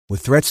With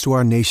threats to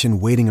our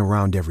nation waiting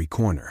around every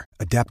corner,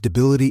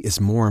 adaptability is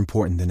more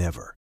important than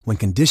ever. When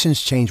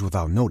conditions change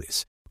without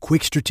notice,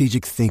 quick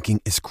strategic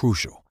thinking is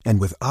crucial.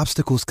 And with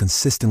obstacles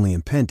consistently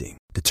impending,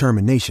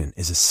 determination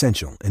is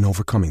essential in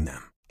overcoming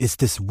them. It's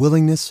this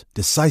willingness,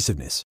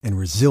 decisiveness, and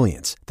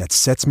resilience that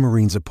sets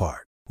Marines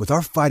apart. With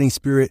our fighting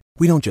spirit,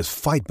 we don't just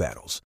fight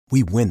battles,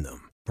 we win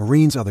them.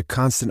 Marines are the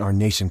constant our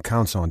nation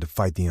counts on to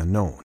fight the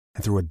unknown.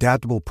 And through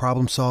adaptable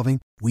problem solving,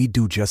 we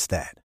do just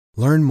that.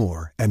 Learn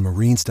more at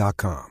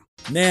marines.com.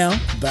 Now,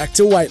 back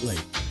to Waitley.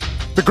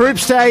 The group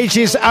stage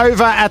is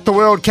over at the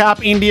World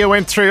Cup. India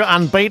went through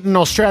unbeaten.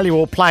 Australia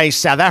will play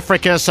South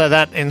Africa, so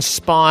that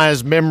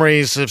inspires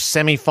memories of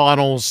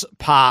semi-finals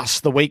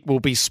past. The week will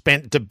be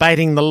spent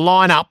debating the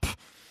lineup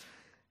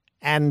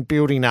and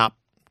building up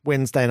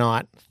Wednesday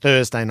night,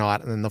 Thursday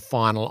night, and then the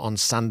final on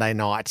Sunday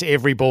night.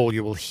 Every ball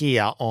you will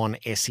hear on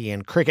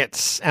SEN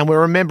Cricket. And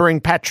we're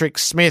remembering Patrick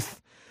Smith,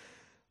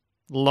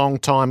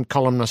 long-time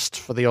columnist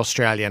for The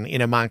Australian,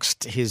 in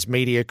amongst his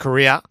media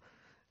career.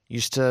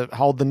 Used to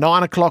hold the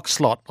 9 o'clock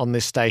slot on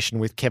this station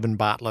with Kevin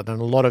Bartlett,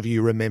 and a lot of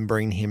you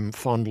remembering him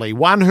fondly.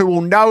 One who will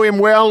know him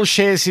well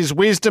shares his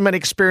wisdom and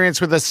experience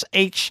with us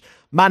each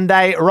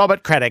Monday,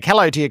 Robert Craddock.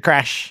 Hello to you,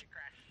 Crash.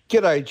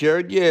 G'day,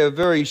 Jared. Yeah, a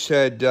very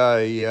sad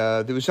day.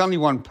 There was only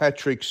one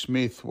Patrick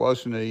Smith,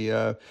 wasn't he?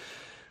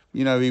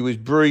 He was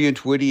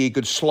brilliant, witty. He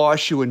could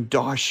slice you and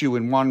dice you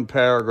in one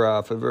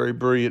paragraph. A very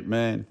brilliant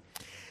man.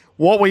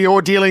 What were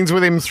your dealings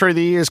with him through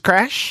the years,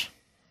 Crash?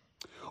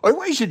 I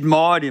always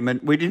admired him,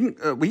 and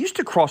we used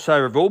to cross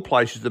over, of all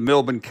places, the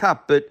Melbourne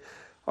Cup, but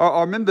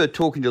I remember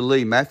talking to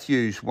Lee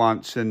Matthews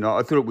once, and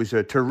I thought it was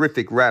a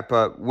terrific rap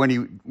when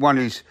he won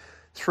his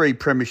 3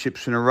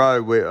 premierships in a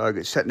row, where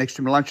I sat next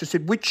to him at lunch. I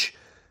said, which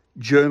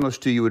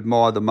journalist do you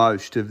admire the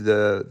most of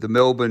the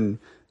Melbourne,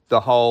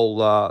 all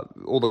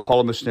the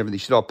columnists and everything?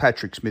 He said,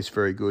 Patrick Smith's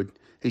very good.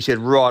 He said,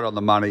 right on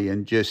the money,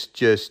 and just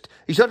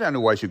he said, I don't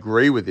always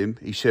agree with him,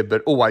 he said,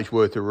 but always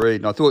worth a read.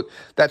 And I thought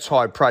that's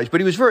high praise.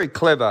 But he was very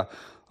clever.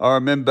 I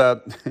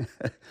remember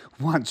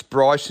once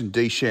Bryson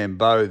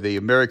DeChambeau, the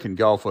American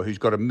golfer who's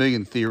got a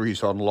million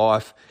theories on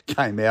life,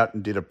 came out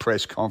and did a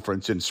press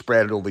conference and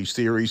sprouted all these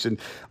theories. And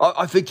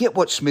I forget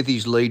what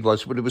Smithy's lead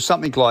was, but it was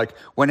something like,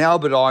 when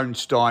Albert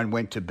Einstein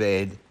went to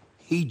bed,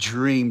 he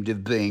dreamed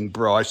of being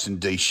Bryson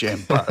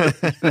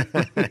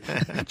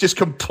DeChambeau. Just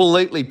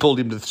completely pulled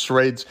him to the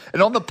shreds.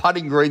 And on the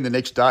putting green the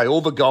next day,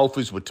 all the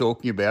golfers were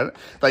talking about it.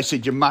 They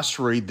said, you must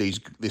read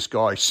this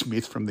guy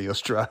Smith from The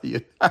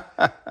Australian.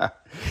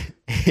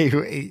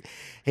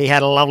 He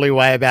had a lovely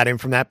way about him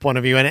from that point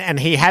of view, and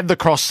he had the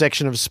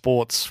cross-section of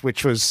sports,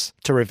 which was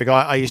terrific.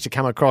 I used to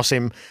come across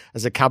him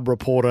as a cub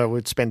reporter.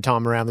 We'd spend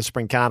time around the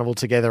Spring Carnival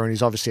together, and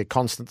he's obviously a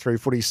constant through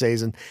footy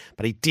season,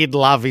 but he did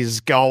love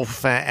his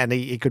golf, and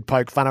he could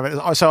poke fun of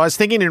it. So I was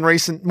thinking in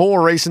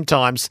more recent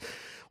times,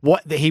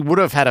 what he would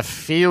have had a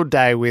field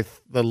day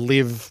with the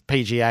Live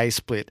PGA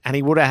split, and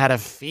he would have had a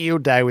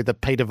field day with the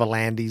Peter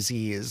V'landys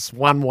ears,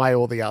 one way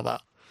or the other.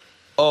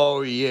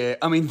 Oh, yeah.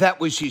 I mean, that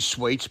was his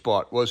sweet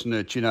spot, wasn't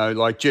it?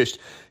 Just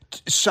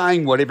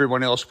saying what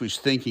everyone else was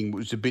thinking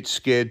was a bit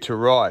scared to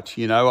write.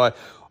 I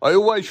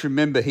always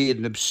remember he had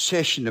an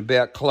obsession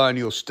about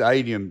Colonial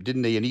Stadium,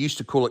 didn't he? And he used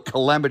to call it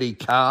Calamity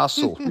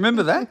Castle.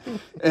 Remember that?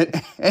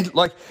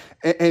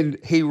 And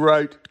he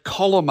wrote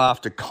column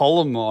after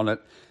column on it,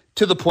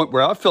 to the point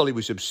where I felt he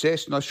was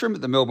obsessed. And I saw him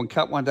at the Melbourne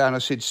Cup one day and I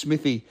said,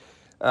 Smithy,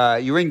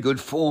 you're in good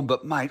form,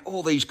 but mate,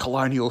 all these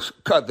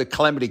the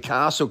Calamity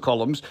Castle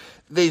columns,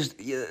 they're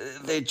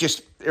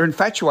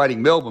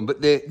infatuating Melbourne,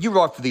 but you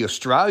write for The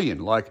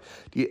Australian,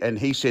 and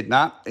he said,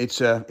 nah,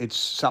 it's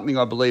something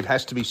I believe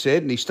has to be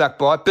said, and he stuck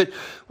by it. But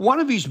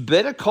one of his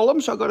better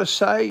columns, I got to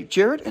say,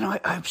 Jared, and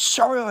I'm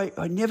sorry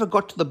I never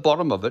got to the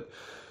bottom of it,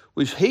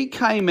 was he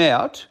came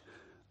out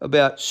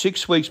about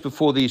 6 weeks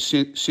before the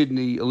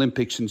Sydney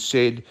Olympics and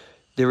said,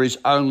 there is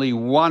only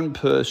one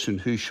person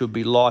who should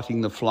be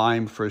lighting the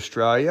flame for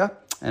Australia,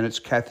 and it's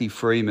Cathy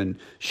Freeman.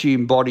 She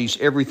embodies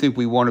everything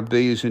we want to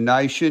be as a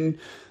nation.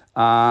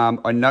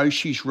 I know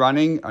she's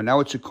running. I know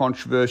it's a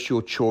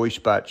controversial choice,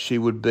 but she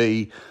would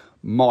be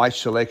my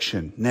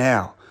selection.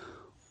 Now,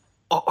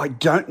 I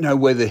don't know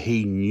whether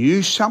he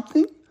knew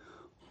something.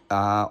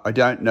 I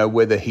don't know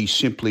whether he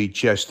simply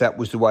that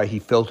was the way he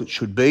felt it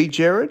should be,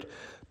 Jared.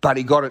 But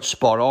he got it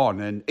spot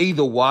on, and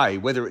either way,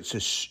 whether it's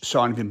a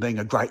sign of him being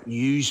a great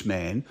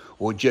newsman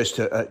or just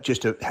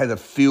had a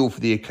feel for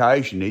the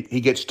occasion, he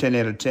gets 10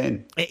 out of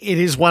 10. It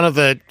is one of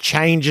the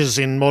changes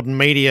in modern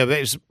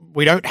media.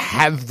 We don't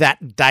have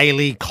that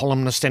daily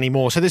columnist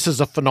anymore. So this is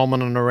a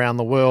phenomenon around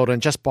the world,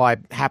 and just by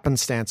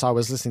happenstance, I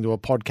was listening to a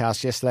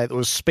podcast yesterday that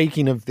was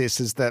speaking of this,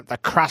 is that the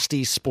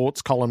crusty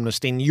sports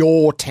columnist in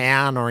your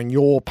town or in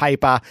your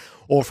paper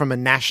or from a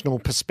national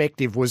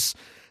perspective was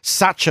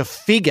such a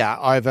figure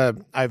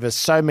over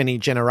so many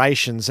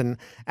generations, and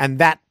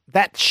that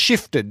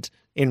shifted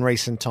in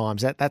recent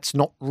times. That's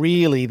not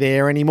really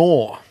there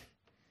anymore.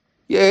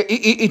 Yeah,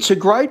 it's a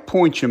great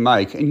point you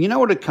make, and you know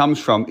what it comes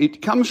from?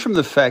 It comes from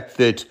the fact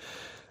that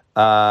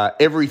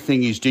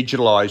Everything is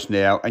digitalised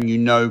now, and you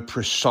know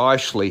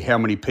precisely how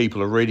many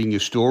people are reading your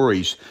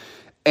stories.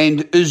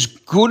 And as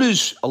good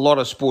as a lot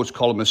of sports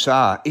columnists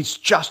are, it's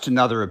just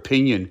another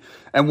opinion.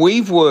 And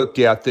we've worked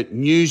out that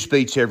news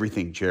beats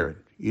everything, Jared.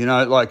 You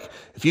know, like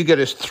if you get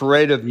a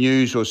thread of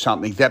news or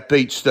something, that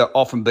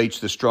often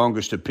beats the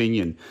strongest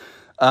opinion.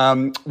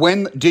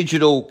 When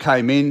digital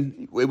came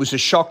in, it was a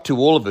shock to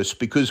all of us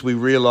because we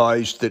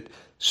realised that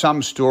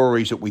some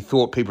stories that we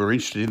thought people were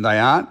interested in, they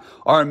aren't.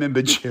 I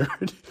remember,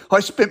 Jared,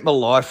 I spent my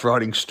life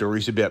writing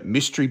stories about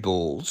mystery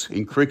balls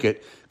in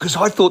cricket because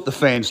I thought the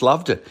fans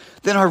loved it.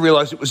 Then I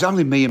realised it was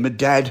only me and my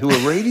dad who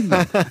were reading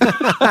them.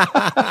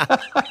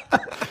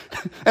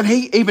 And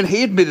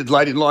he admitted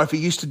late in life he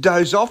used to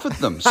doze off at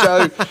them.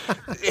 So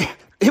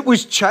it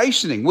was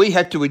chastening. We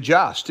had to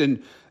adjust.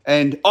 And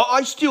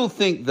I still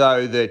think,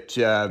 though, that,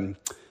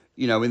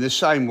 in the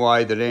same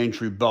way that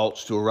Andrew Bolt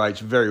still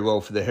rates very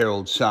well for the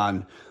Herald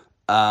Sun,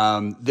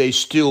 there's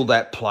still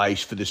that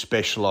place for the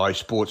specialised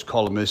sports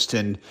columnist.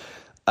 And,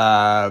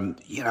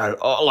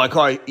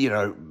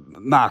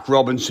 Mark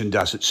Robinson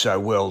does it so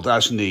well,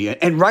 doesn't he?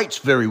 And rates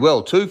very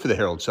well, too, for the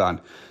Herald Sun.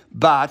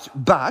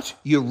 But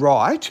you're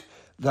right.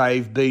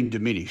 They've been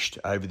diminished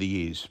over the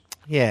years.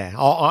 Yeah,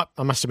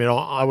 I must admit,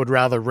 I would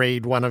rather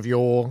read one of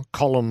your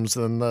columns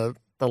than the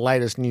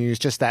latest news,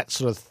 just that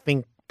sort of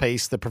think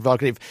piece, the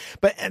provocative.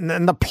 But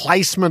and the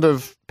placement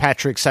of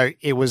Patrick, so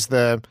it was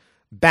the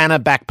banner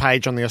back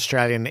page on the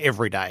Australian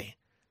every day.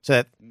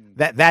 So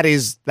that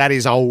is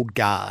old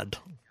guard.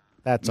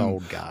 That's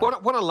old guard.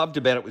 What I loved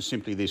about it was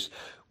simply this.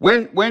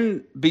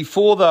 When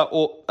before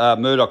the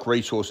Murdoch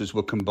resources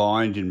were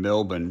combined in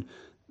Melbourne,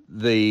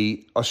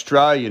 the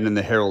Australian and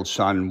the Herald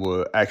Sun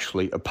were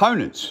actually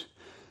opponents.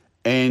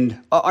 And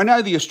I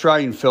know the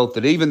Australian felt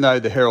that even though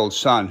the Herald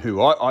Sun,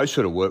 who I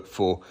sort of worked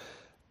for,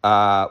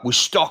 was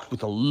stocked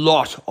with a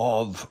lot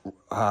of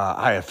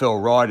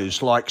AFL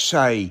writers, like,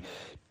 say,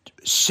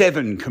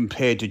 7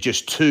 compared to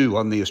just 2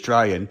 on the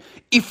Australian,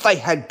 if they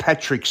had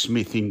Patrick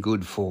Smith in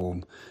good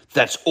form,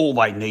 that's all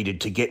they needed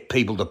to get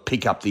people to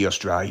pick up the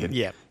Australian.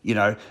 Yeah. You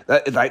know,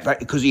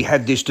 because he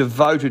had this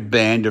devoted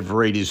band of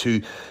readers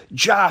who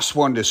just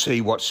wanted to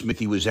see what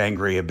Smithy was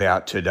angry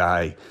about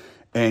today.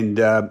 And,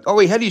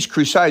 he had his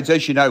crusades,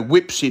 as you know,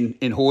 whips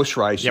in horse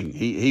racing. Yep.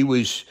 He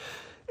was,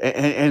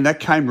 and that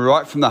came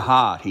right from the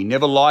heart. He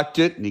never liked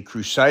it, and he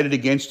crusaded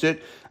against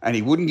it, and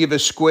he wouldn't give a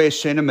square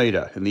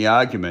centimetre in the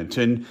argument.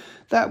 And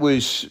that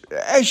was,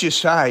 as you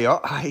say,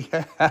 I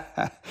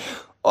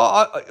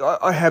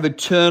have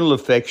eternal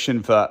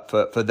affection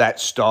for that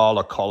style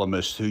of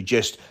columnist who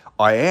just,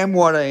 I am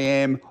what I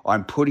am,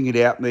 I'm putting it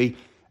out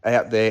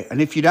there,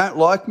 and if you don't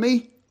like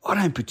me, I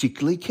don't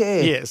particularly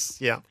care.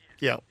 Yes, yeah.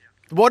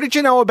 What did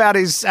you know about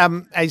his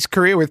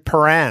career with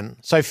Paran?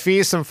 So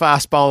fierce and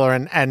fast bowler,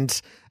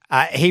 and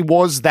he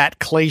was that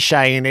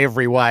cliche in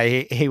every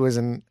way. He was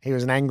an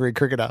angry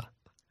cricketer.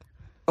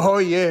 Oh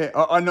yeah,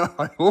 I know.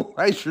 I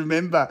always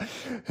remember.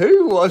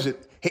 Who was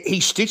it? He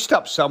stitched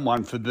up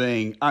someone for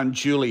being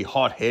unduly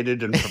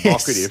hot-headed and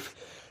provocative. Yes.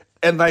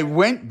 And they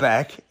went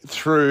back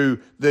through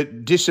the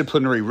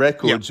disciplinary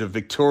records of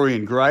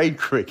Victorian grade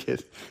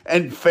cricket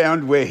and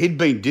found where he'd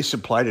been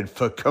disciplined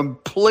for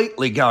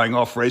completely going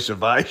off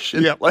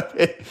reservation,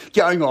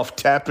 going off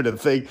tap and a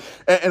thing.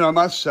 And I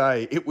must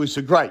say, it was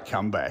a great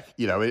comeback,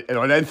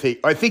 and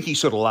I think he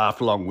sort of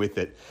laughed along with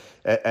it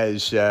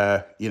as,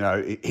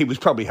 he was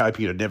probably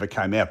hoping it never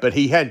came out. But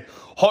he had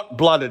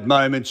hot-blooded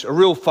moments, a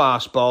real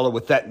fast bowler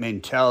with that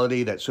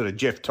mentality, that sort of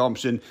Jeff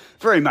Thompson,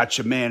 very much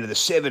a man of the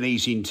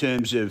 70s in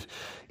terms of,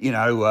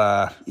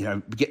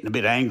 getting a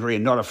bit angry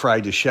and not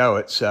afraid to show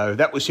it. So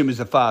that was him as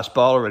a fast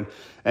bowler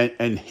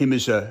and him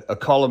as a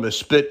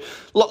columnist. But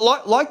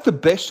like the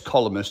best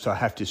columnist, I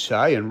have to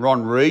say, and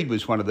Ron Reid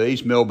was one of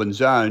these,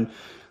 Melbourne's own,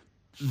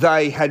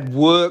 they had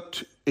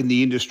worked in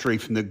the industry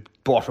from the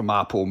bottom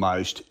up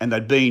almost, and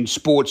they'd been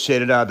sports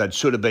editor, they'd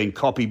sort of been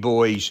copy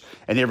boys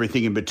and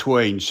everything in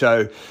between.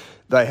 So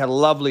they had a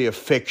lovely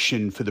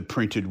affection for the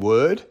printed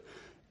word.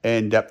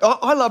 And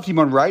I loved him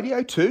on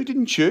radio too,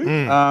 didn't you?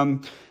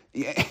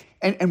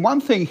 And one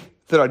thing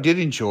that I did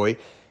enjoy,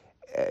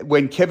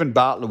 when Kevin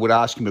Bartlett would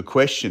ask him a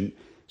question,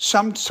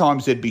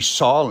 sometimes there'd be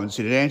silence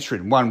and he'd answer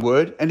it in one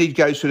word, and he'd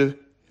go sort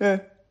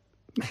of,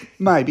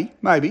 maybe.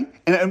 And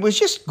it was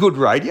just good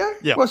radio,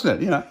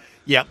 wasn't it,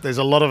 Yep, there's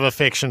a lot of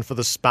affection for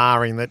the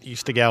sparring that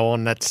used to go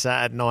on at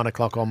 9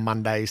 o'clock on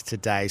Mondays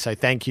today. So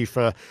thank you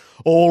for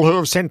all who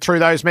have sent through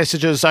those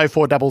messages.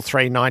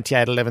 0433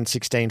 98 11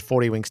 16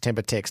 40 Winks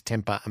Temper Text,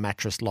 Temper, a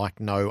mattress like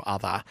no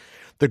other.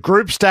 The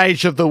group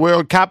stage of the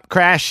World Cup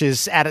crash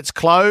is at its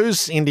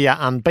close. India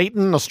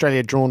unbeaten,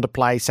 Australia drawn to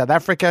play South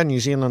Africa, New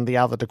Zealand the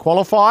other to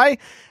qualify.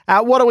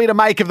 What are we to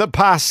make of the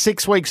past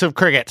 6 weeks of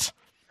cricket?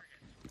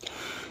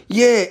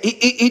 Yeah,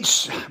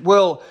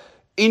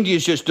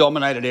 India's just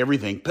dominated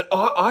everything, but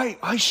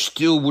I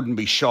still wouldn't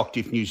be shocked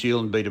if New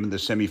Zealand beat them in the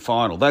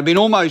semi-final. They've been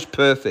almost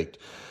perfect.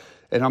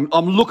 And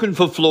I'm looking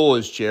for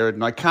flaws, Jared,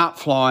 and I can't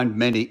find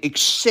many,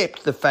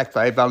 except the fact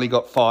they've only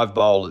got 5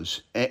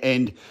 bowlers.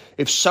 And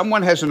if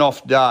someone has an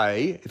off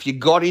day, if you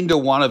got into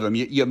one of them,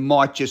 you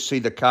might just see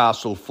the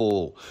castle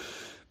fall.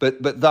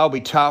 But they'll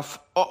be tough.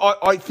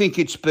 I think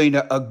it's been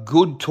a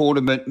good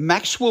tournament.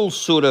 Maxwell's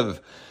sort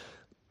of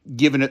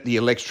given it the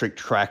electric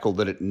crackle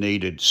that it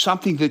needed,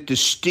 something that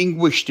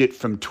distinguished it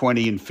from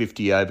 20 and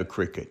 50 over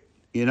cricket,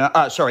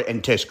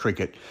 and Test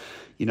cricket.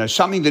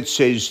 Something that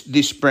says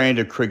this brand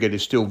of cricket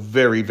is still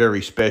very,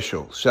 very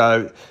special.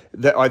 So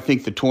I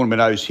think the tournament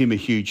owes him a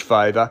huge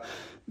favour.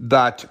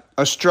 But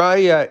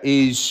Australia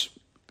is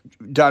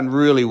done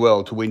really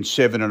well to win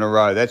 7 in a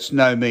row. That's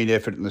no mean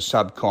effort in the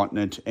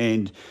subcontinent.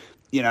 And,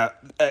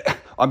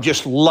 I'm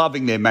just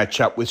loving their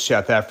matchup with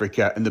South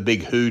Africa and the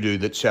big hoodoo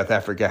that South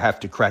Africa have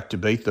to crack to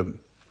beat them.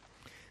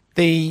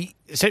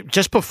 So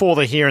just before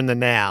the here and the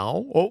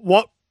now,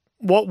 what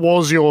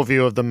was your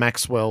view of the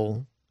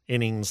Maxwell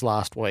innings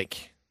last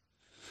week?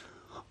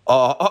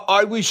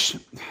 I was,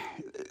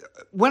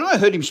 when I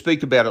heard him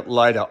speak about it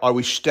later, I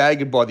was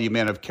staggered by the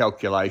amount of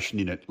calculation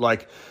in it,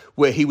 like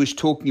where he was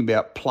talking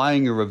about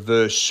playing a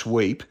reverse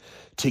sweep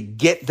to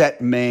get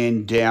that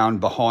man down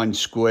behind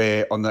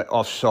square on the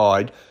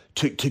offside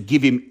to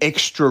give him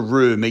extra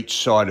room each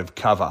side of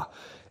cover.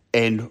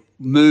 And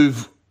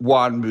move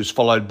 1 was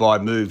followed by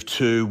move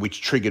 2,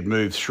 which triggered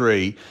move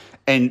 3.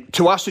 And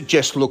to us, it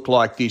just looked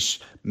like this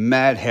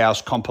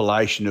madhouse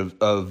compilation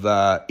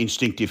of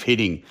instinctive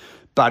hitting.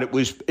 But it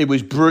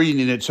was brilliant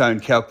in its own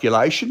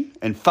calculation,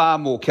 and far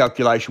more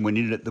calculation went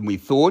into it than we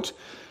thought.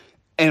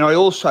 And I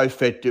also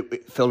felt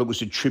it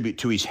was a tribute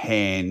to his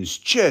hands.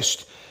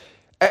 Just,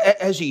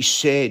 as he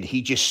said,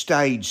 he just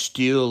stayed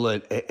still,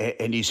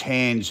 and his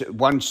hands, at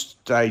one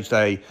stage,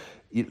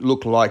 it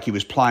looked like he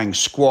was playing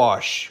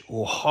squash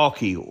or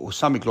hockey or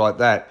something like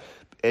that.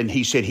 And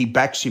he said he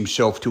backs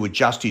himself to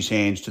adjust his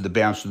hands to the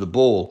bounce of the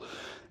ball.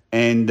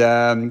 And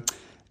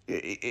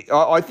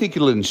I think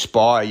it'll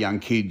inspire young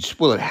kids,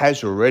 well, it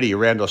has already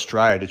around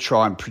Australia, to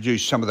try and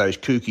produce some of those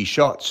kooky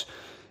shots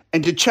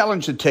and to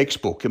challenge the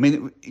textbook. I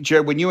mean,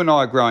 Jared, when you and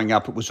I were growing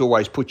up, it was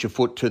always put your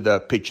foot to the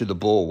pitch of the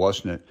ball,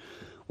 wasn't it?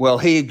 Well,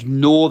 he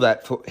ignored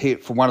that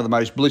for one of the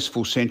most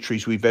blissful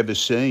centuries we've ever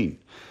seen.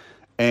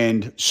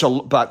 And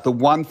so, but the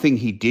one thing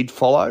he did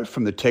follow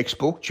from the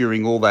textbook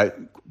during all that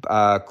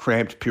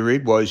cramped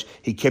period was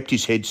he kept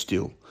his head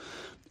still.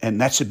 And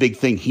that's a big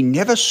thing. He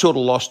never sort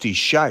of lost his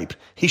shape.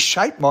 His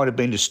shape might have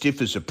been as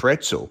stiff as a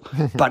pretzel,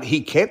 but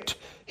he kept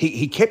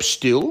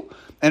still.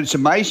 And it's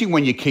amazing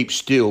when you keep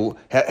still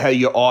how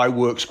your eye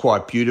works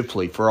quite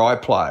beautifully for eye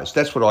players.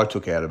 That's what I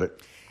took out of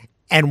it.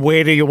 And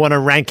where do you want to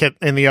rank it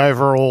in the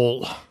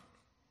overall?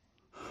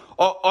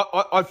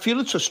 I feel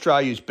it's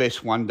Australia's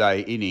best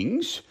one-day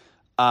innings.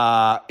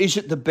 Is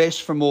it the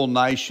best from all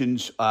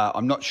nations?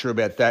 I'm not sure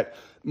about that.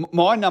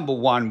 My number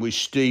 1 was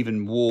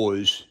Stephen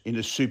Waugh's in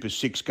a Super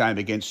 6 game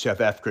against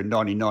South Africa in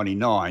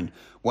 1999,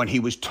 when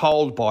he was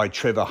told by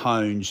Trevor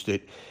Hones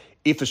that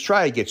if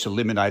Australia gets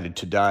eliminated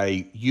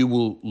today, you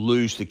will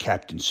lose the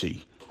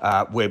captaincy.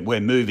 We're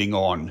moving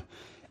on.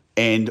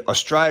 And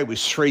Australia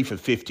was 3 for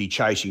 50,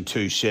 chasing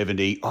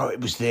 270. Oh,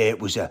 it was there. It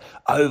was an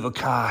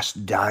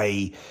overcast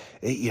day,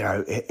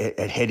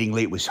 at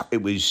Headingley.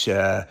 It was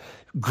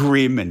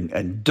Grimm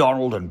and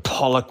Donald and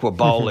Pollock were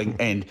bowling,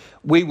 and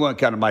we weren't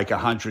going to make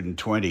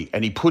 120.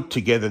 And he put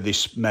together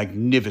this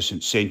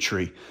magnificent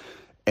century.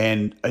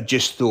 And I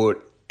just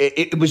thought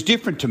it was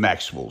different to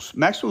Maxwell's.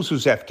 Maxwell's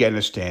was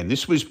Afghanistan.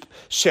 This was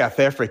South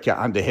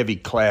Africa under heavy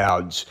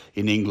clouds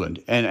in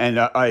England. And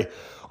I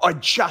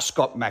just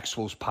got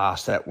Maxwell's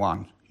past that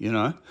one,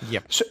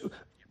 Yep. So,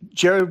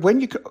 Jared,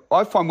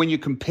 I find when you're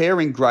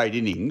comparing great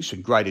innings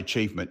and great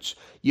achievements,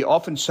 you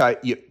often say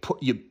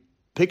you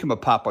pick them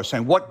apart by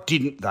saying, what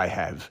didn't they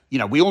have?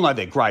 We all know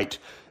they're great,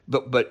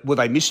 but were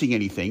they missing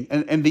anything?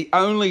 And the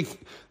only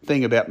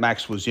thing about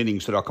Maxwell's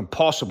innings that I can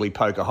possibly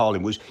poke a hole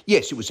in was,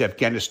 yes, it was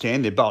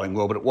Afghanistan. They're bowling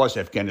well, but it was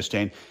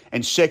Afghanistan.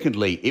 And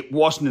secondly, it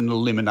wasn't an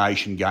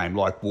elimination game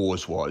like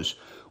Waugh's was.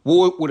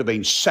 Waugh would have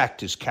been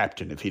sacked as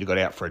captain if he'd got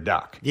out for a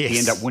duck. Yes. He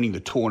ended up winning the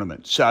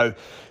tournament. So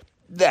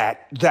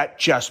that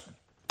just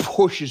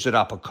pushes it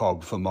up a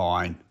cog for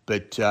mine.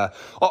 But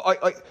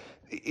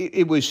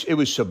it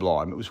was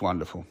sublime. It was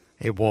wonderful.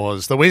 It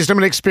was. The wisdom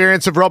and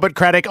experience of Robert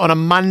Craddock on a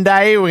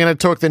Monday. We're going to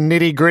talk the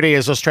nitty-gritty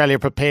as Australia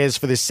prepares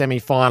for this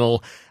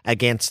semi-final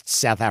against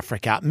South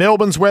Africa.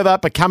 Melbourne's weather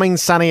becoming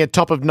sunny at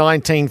top of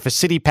 19 for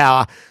City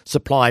Power,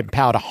 supplying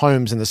power to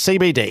homes in the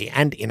CBD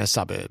and inner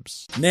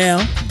suburbs.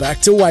 Now,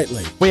 back to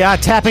Waitley. We are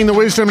tapping the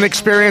wisdom and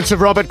experience of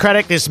Robert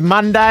Craddock this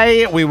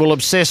Monday. We will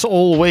obsess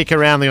all week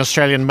around the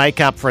Australian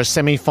makeup for a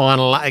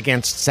semi-final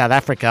against South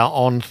Africa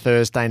on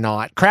Thursday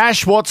night.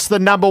 Crash, what's the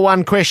number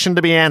 1 question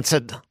to be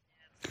answered?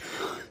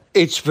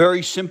 It's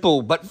very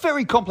simple, but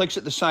very complex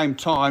at the same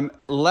time.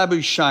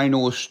 Labuschagne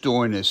or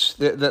Stoinis,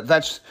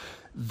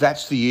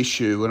 that's the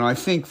issue. And I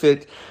think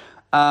that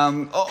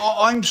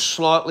I'm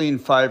slightly in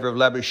favour of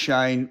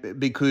Labuschagne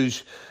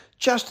because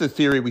just the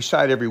theory, we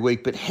say it every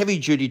week, but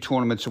heavy-duty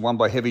tournaments are won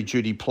by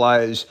heavy-duty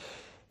players.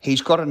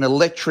 He's got an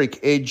electric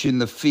edge in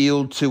the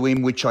field to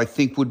him, which I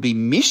think would be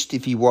missed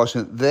if he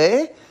wasn't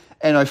there.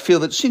 And I feel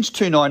that since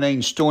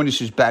 2019,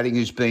 Stoinis' batting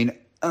has been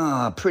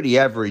pretty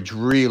average,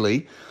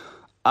 really.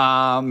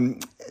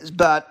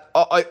 But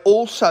I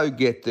also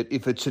get that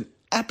if it's an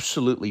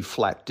absolutely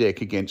flat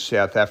deck against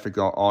South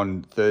Africa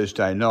on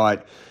Thursday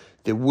night,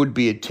 there would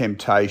be a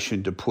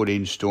temptation to put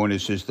in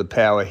Stoinis as the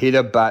power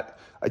hitter. But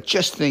I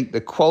just think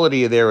the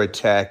quality of their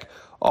attack,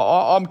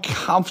 I'm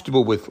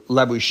comfortable with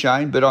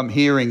Labuschagne, but I'm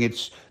hearing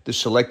the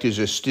selectors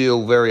are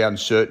still very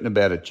uncertain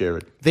about it,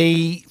 Jared.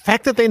 The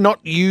fact that they're not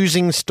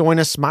using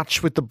Stoinis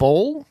much with the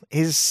ball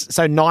is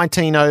so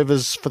 19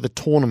 overs for the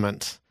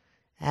tournament.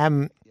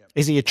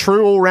 Is he a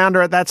true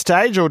all-rounder at that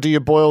stage, or do you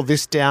boil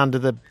this down to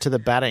the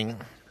batting?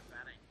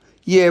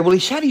 Yeah, well,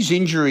 he's had his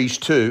injuries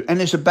too,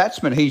 and as a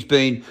batsman, he's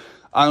been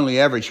only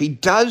average. He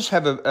does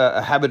have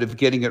a habit of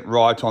getting it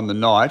right on the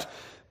night,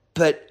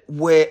 but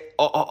where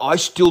I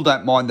still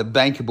don't mind the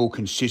bankable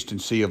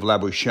consistency of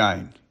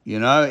Labuschagne. You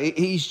know,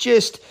 he's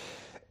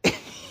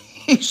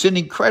an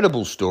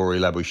incredible story,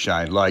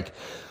 Labuschagne. Like,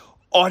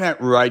 I don't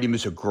rate him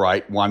as a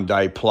great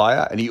one-day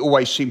player, and he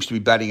always seems to be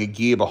batting a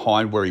gear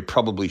behind where he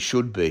probably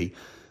should be.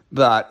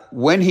 But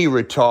when he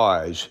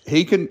retires,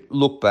 he can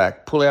look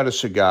back, pull out a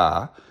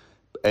cigar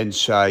and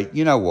say,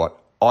 you know what,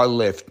 I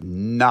left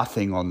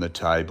nothing on the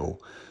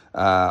table.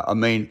 I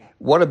mean,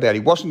 what about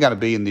he wasn't going to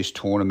be in this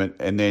tournament,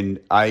 and then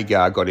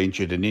Agar got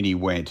injured and in he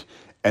went.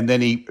 And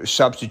then he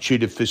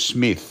substituted for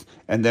Smith,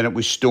 and then it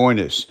was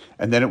Stoinis,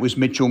 and then it was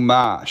Mitchell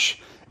Marsh.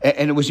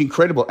 And it was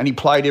incredible. And he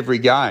played every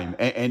game.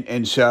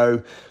 And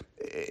so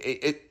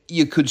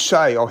you could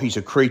say, oh, he's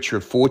a creature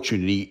of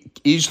fortune. He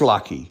is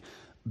lucky,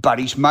 but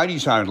he's made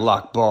his own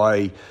luck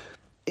by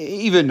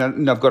even,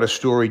 and I've got a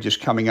story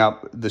just coming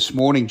up this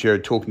morning,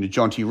 Jared, talking to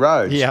Jonty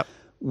Rhodes. Yep.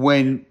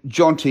 When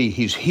Jonty,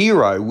 his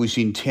hero, was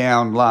in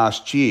town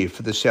last year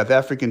for the South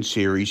African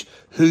series,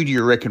 who do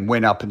you reckon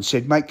went up and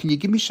said, mate, can you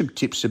give me some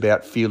tips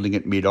about fielding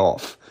at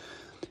mid-off?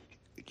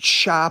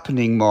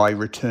 Sharpening my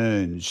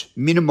returns,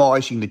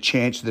 minimising the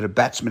chance that a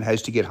batsman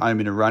has to get home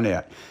in a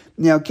run-out.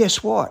 Now,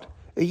 guess what?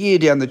 A year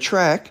down the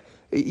track,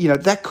 you know,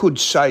 that could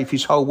save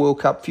his whole World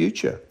Cup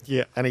future.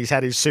 Yeah, and he's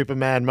had his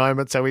Superman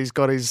moment, so he's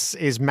got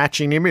his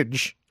matching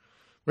image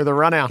with a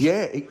run-out.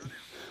 Yeah,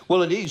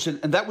 well, it is, and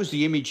that was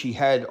the image he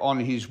had on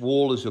his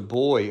wall as a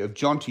boy of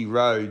Jonty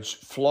Rhodes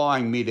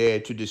flying mid-air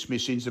to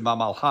dismiss Inzamam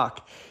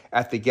al-Haq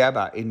at the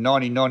Gabba in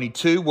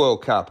 1992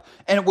 World Cup.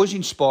 And it was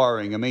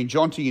inspiring. I mean,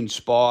 Jonty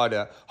inspired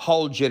a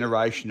whole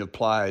generation of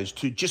players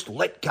to just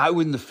let go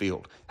in the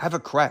field, have a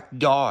crack,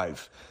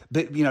 dive,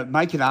 but, you know,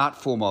 make an art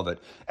form of it.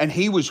 And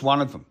he was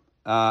one of them.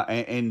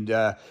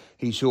 And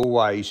he's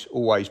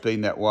always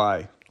been that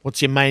way.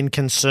 What's your main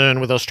concern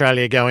with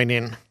Australia going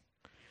in?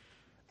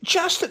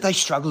 Just that they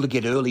struggle to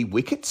get early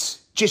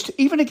wickets. Just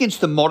even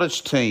against the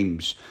modest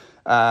teams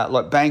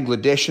like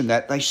Bangladesh and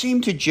that, they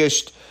seem to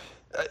just...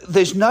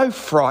 there's no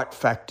fright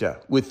factor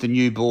with the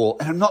new ball.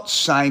 And I'm not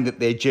saying that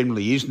there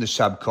generally is in the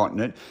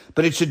subcontinent,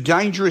 but it's a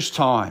dangerous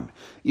time.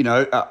 You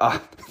know,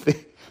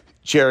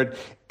 Jared,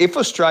 if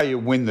Australia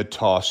win the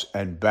toss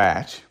and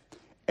bat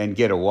and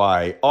get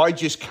away, I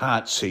just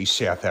can't see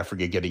South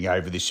Africa getting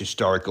over this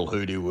historical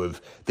hoodoo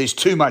of there's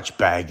too much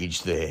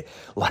baggage there.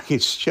 Like,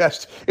 it's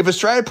just, if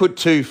Australia put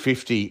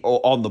 250 or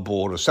on the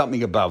board or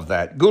something above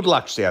that, good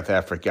luck, South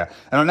Africa.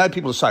 And I know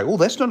people say, oh,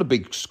 that's not a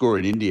big score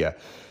in India.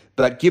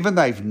 But given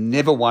they've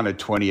never won a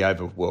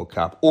 20-over World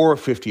Cup or a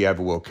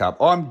 50-over World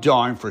Cup, I'm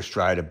dying for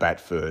Australia to bat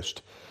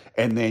first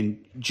and then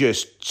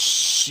just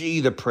see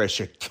the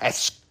pressure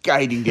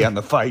cascading down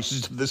the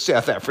faces of the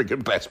South African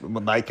batsmen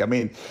when they come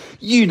in.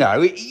 You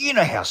know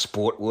how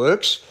sport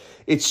works.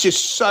 It's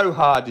just so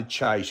hard to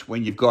chase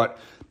when you've got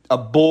a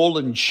ball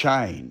and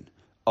chain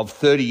of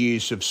 30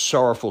 years of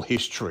sorrowful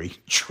history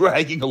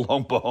dragging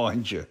along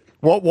behind you.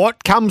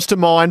 What comes to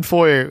mind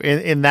for you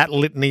in that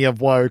litany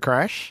of woe,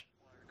 Crash?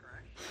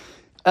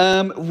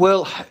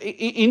 Well,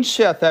 in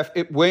South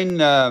Africa, when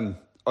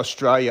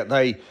Australia,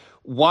 they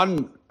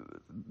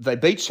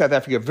beat South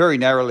Africa very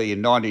narrowly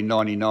in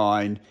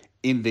 1999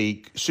 in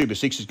the Super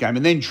Sixes game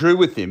and then drew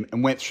with them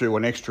and went through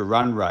an extra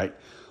run rate.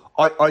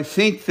 I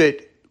think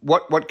that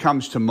what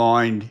comes to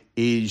mind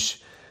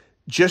is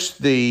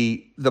just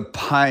the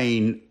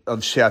pain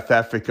of South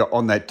Africa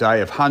on that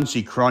day of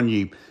Hansi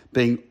Cronje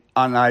being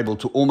unable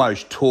to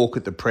almost talk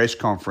at the press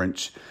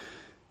conference.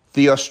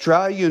 The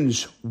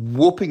Australians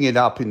whooping it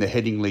up in the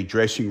Headingley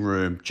dressing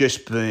room,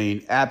 just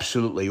being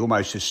absolutely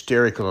almost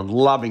hysterical and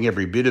loving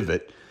every bit of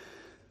it.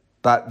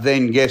 But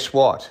then guess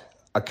what?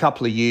 A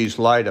couple of years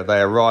later,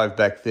 they arrived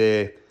back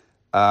there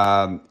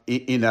or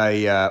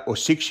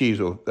 6 years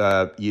or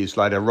years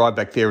later, arrived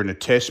back there in a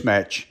test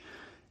match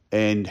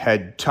and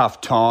had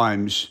tough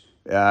times.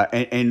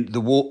 And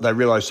they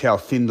realised how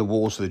thin the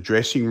walls of the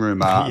dressing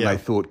room are. Yeah. And they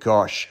thought,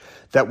 gosh,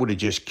 that would have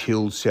just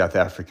killed South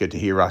Africa to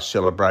hear us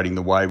celebrating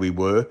the way we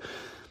were.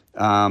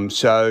 And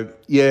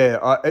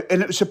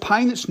it was a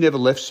pain that's never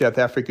left South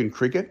African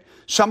cricket.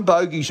 Some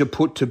bogeys are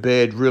put to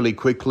bed really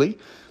quickly,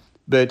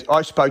 but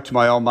I spoke to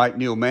my old mate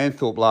Neil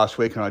Manthorpe last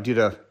week and I did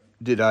a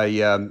did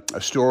a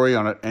story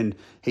on it, and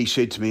he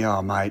said to me,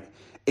 "Oh, mate,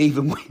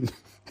 even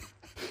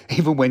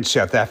when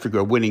South Africa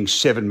are winning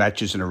 7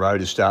 matches in a row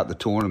to start the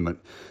tournament,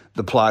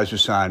 the players were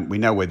saying, we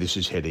know where this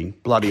is heading,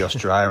 bloody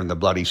Australia in the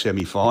bloody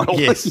semi-final."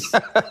 Yes.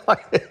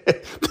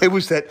 There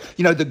was that,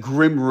 the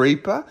Grim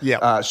Reaper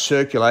Yep.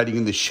 circulating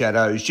in the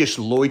shadows, just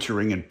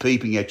loitering and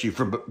peeping at you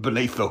from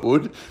beneath the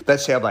hood.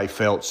 That's how they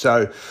felt.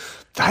 So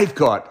they've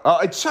got,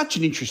 it's such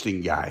an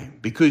interesting game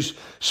because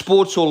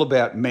sport's all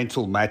about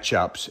mental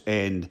matchups,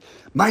 and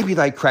maybe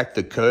they crack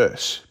the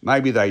curse.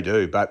 Maybe they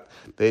do, but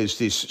there's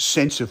this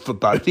sense of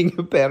foreboding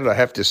about it, I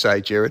have to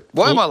say, Jared.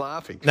 Why am I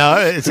laughing?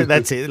 No,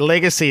 that's it.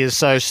 Legacy is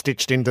so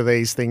stitched into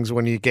these things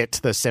when you get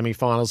to the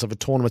semi-finals of a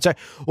tournament. So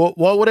what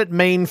would it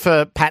mean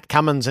for Pat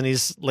Cummins and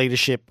his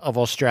leadership of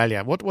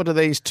Australia? What do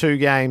these 2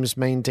 games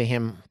mean to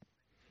him?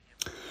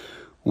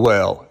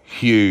 Well,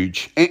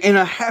 huge. And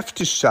I have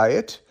to say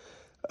it.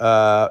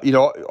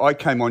 I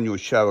came on your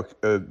show,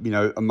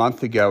 a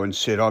month ago and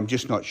said, I'm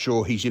just not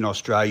sure he's in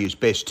Australia's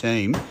best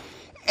team.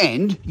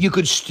 And you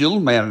could still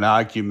mount an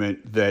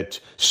argument that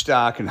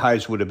Stark and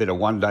Hazelwood are better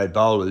one-day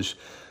bowlers.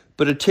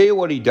 But I tell you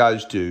what he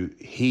does do.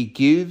 He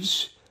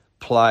gives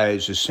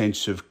players a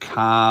sense of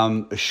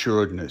calm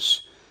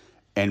assuredness,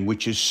 and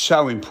which is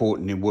so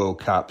important in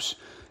World Cups.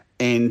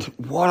 And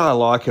what I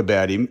like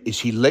about him is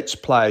he lets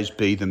players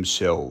be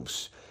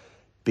themselves,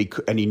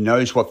 and he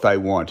knows what they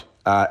want.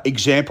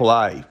 Example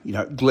A,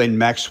 Glenn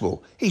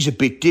Maxwell. He's a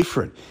bit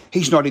different.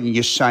 He's not in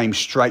your same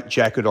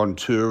straitjacket on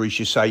tour as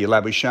you say your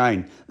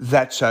Labuschagne.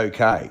 That's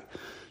okay.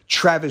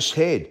 Travis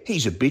Head,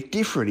 he's a bit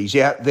different. He's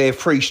out there,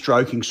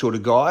 free-stroking sort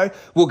of guy.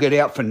 We'll get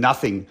out for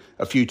nothing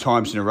a few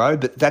times in a row,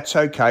 but that's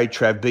okay,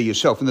 Trav, be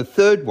yourself. And the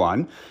third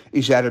one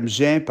is Adam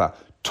Zampa,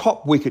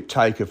 top wicket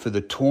taker for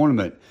the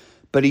tournament.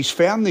 But he's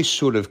found this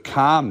sort of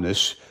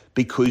calmness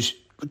because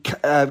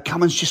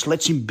Cummins just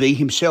lets him be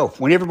himself.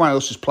 When everyone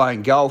else is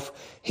playing golf,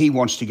 he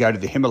wants to go to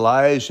the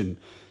Himalayas and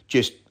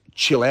just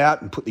chill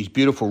out and put these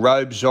beautiful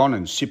robes on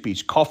and sip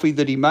his coffee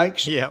that he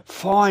makes. Yeah.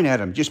 Fine,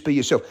 Adam, just be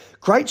yourself.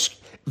 Great,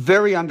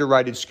 very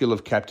underrated skill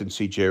of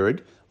captaincy,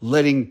 Jared,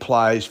 letting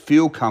players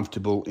feel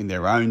comfortable in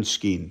their own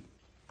skin.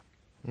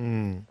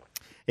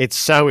 It's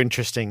so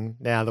interesting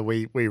now that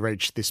we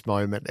reach this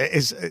moment.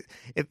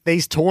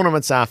 These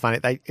tournaments are funny.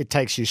 It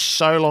takes you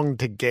so long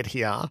to get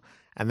here,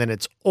 and then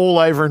it's all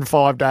over in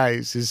 5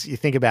 days. As you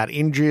think about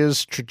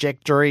India's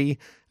trajectory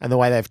and the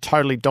way they've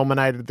totally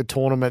dominated the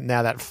tournament,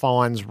 now that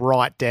finds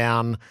right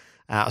down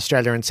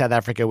Australia and South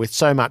Africa with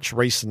so much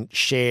recent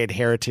shared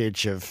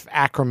heritage of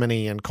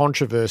acrimony and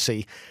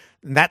controversy.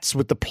 And that's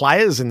with the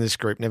players in this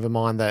group, never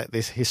mind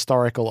this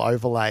historical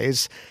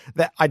overlays.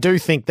 That I do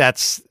think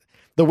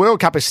the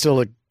World Cup is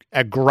still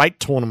a great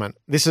tournament.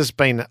 This has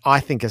been, I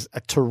think,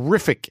 a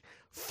terrific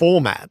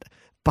format,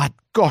 but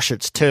gosh,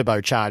 it's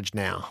turbocharged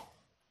now.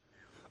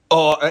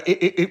 Oh,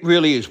 it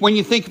really is. When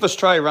you think of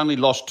Australia only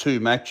lost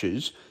 2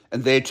 matches,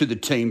 and they're to the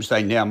teams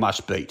they now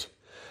must beat.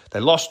 They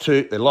lost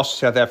to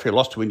South Africa,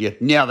 lost to India.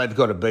 Now they've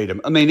got to beat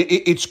them. I mean,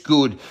 it's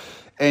good.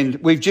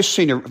 And we've just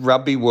seen a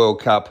Rugby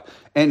World Cup.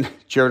 And,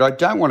 Jared, I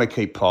don't want to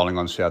keep piling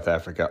on South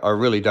Africa. I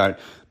really don't.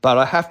 But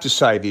I have to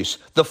say this.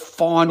 The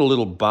final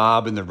little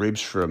barb in the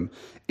ribs for them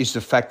is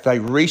the fact they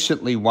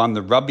recently won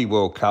the Rugby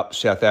World Cup,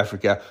 South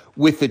Africa,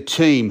 with a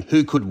team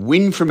who could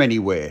win from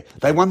anywhere.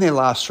 They won their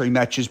last 3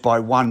 matches by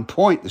 1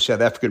 point, the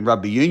South African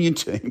Rugby Union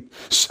team.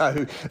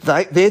 So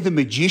they're the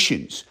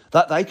magicians.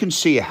 They can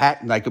see a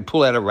hat and they can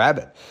pull out a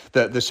rabbit,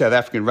 the South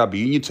African Rugby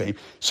Union team.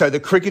 So the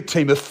cricket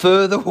team are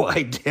further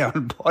weighed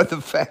down by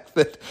the fact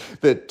that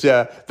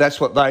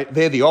that's what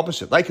they're the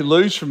opposite. They can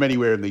lose from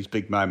anywhere in these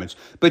big moments.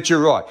 But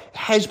you're right. It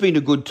has been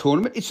a good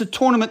tournament. It's a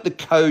tournament the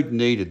code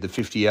needed, the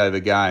 50-over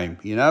game.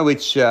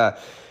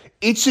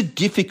 It's a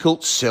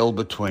difficult sell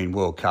between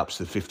World Cups,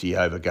 the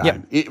 50-over game.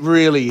 Yep. It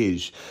really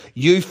is.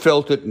 You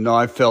felt it and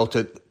I felt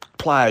it.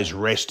 Players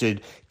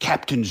rested,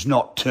 captains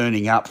not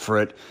turning up for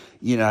it,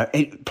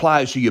 and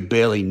players who you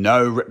barely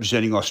know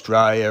representing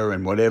Australia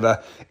and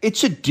whatever.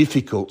 It's a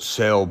difficult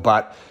sell,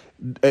 but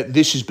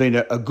this has been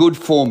a good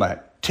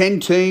format. 10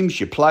 teams,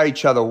 you play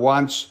each other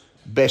once,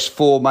 best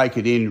 4 make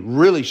it in.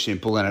 Really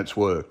simple, and it's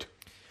worked.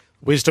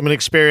 Wisdom and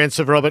experience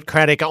of Robert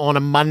Craddock on a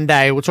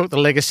Monday. We'll talk the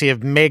legacy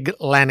of Meg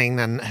Lanning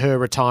and her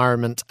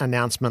retirement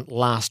announcement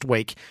last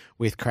week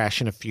with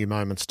Crash in a few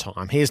moments'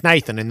 time. Here's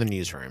Nathan in the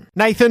newsroom.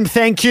 Nathan,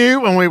 thank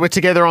you. When we were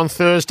together on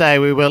Thursday,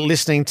 we were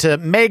listening to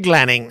Meg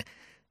Lanning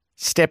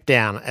step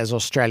down as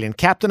Australian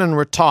captain and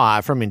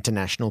retire from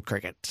international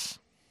cricket.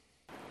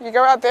 You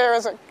go out there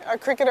as a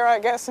cricketer, I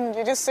guess, and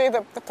you just see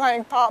the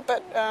playing part,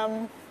 but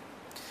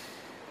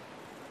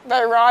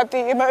they ride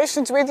the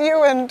emotions with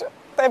you, and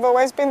they've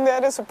always been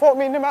there to support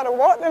me no matter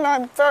what, and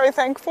I'm very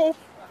thankful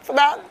for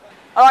that.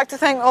 I'd like to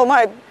thank all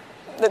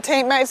the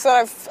teammates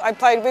that I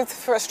played with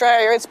for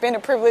Australia. It's been a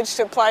privilege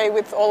to play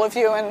with all of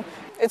you, and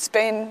it's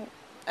been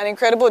an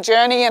incredible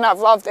journey, and I've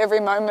loved every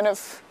moment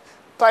of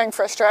playing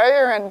for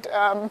Australia, and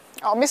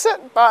I'll miss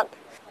it, but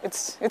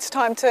it's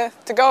time to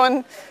go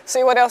and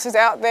see what else is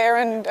out there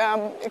and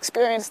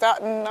experience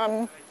that,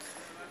 and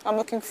I'm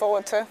looking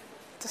forward to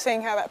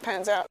seeing how that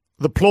pans out.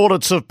 The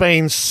plaudits have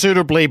been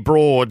suitably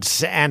broad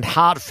and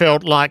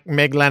heartfelt, like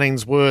Meg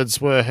Lanning's words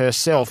were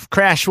herself.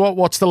 Crash,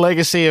 what's the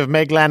legacy of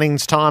Meg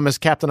Lanning's time as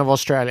captain of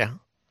Australia?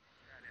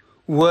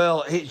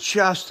 Well, it's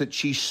just that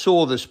she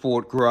saw the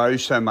sport grow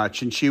so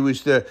much, and she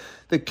was the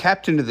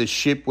captain of the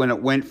ship when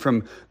it went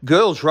from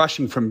girls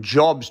rushing from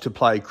jobs to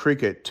play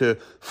cricket to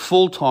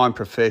full-time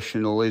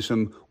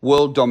professionalism,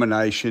 world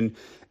domination.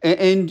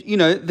 And, you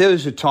know, there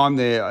was a time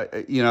there,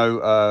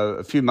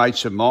 a few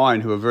mates of mine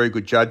who are very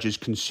good judges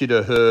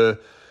consider her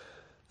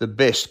the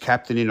best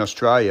captain in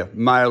Australia,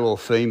 male or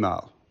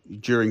female,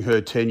 during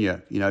her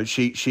tenure. You know,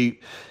 she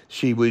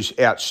was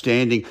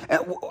outstanding.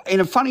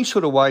 In a funny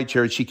sort of way,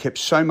 Jared, she kept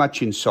so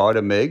much inside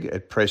of Meg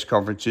at press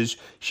conferences.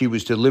 She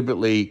was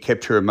deliberately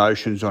kept her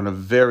emotions on a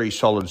very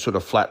solid sort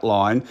of flat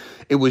line.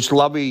 It was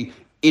lovely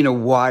in a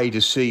way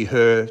to see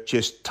her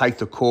just take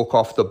the cork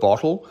off the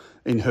bottle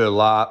in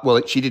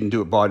her she didn't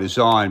do it by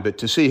design, but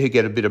to see her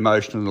get a bit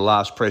emotional in the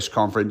last press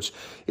conference,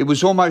 it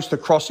was almost the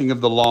crossing of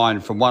the line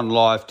from one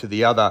life to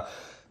the other.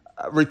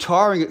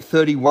 Retiring at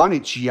 31,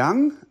 it's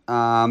young.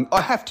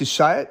 I have to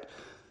say it.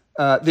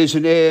 There's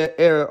an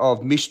air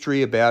of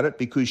mystery about it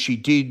because she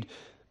did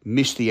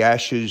miss the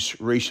Ashes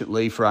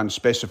recently for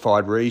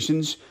unspecified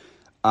reasons.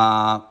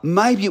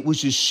 Maybe it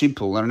was as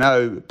simple, and I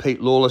know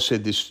Pete Lawler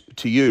said this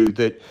to you,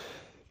 that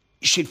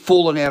she'd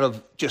fallen out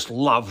of just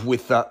love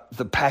with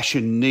the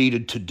passion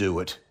needed to do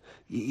it,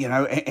 you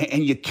know,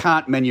 and you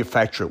can't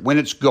manufacture it. When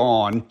it's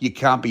gone, you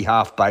can't be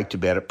half-baked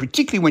about it,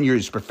 particularly when you're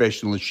as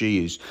professional as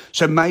she is.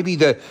 So maybe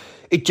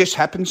it just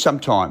happens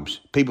sometimes.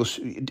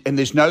 And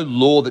there's no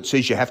law that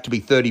says you have to be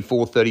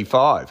 34,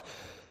 35.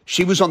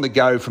 She was on the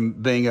go from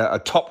being a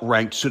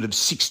top-ranked sort of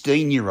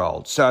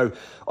 16-year-old. So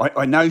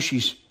I know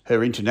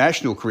her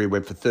international career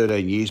went for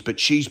 13 years, but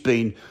she's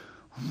been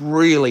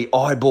really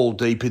eyeball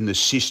deep in the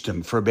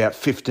system for about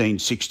 15,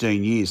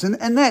 16 years.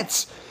 And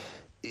that's,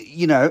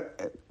 you know,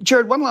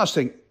 Jared, one last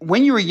thing.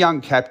 When you're a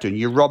young captain,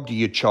 you're robbed of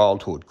your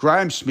childhood.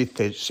 Graham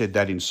Smith said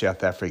that in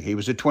South Africa. He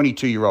was a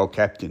 22-year-old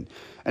captain.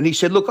 And he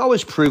said, look, I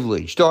was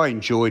privileged. I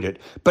enjoyed it.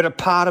 But a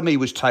part of me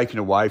was taken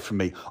away from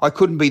me. I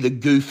couldn't be the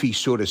goofy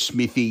sort of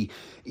Smithy,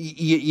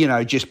 you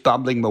know, just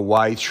bumbling my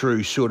way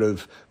through sort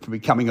of from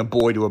becoming a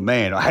boy to a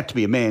man. I had to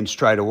be a man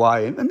straight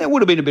away. And there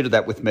would have been a bit of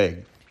that with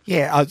Meg.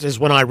 Yeah, as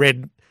when I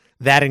read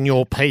that in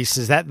your piece,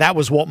 is that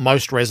was what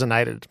most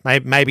resonated.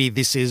 Maybe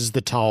this is the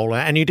toll,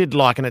 and you did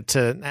liken it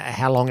to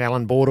how long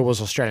Alan Border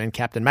was Australian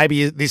captain.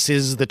 Maybe this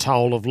is the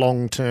toll of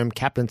long-term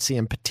captaincy,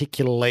 and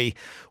particularly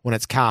when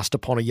it's cast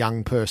upon a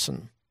young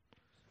person.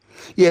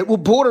 Yeah, well,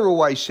 Border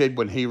always said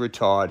when he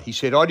retired, he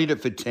said, I did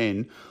it for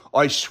 10.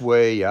 I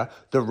swear you,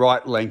 the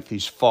right length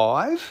is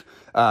 5.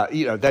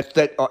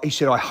 He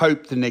said, I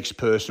hope the next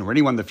person or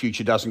anyone in the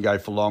future doesn't go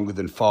for longer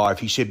than 5.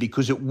 He said,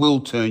 because it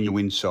will turn you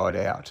inside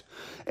out.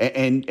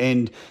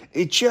 And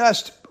it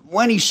just,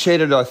 when he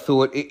said it, I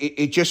thought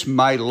it just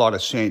made a lot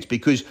of sense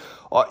because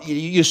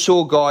you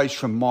saw guys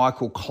from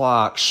Michael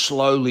Clarke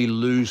slowly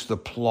lose the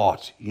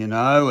plot, you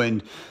know,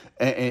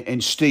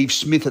 and Steve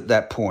Smith at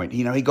that point,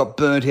 you know, he got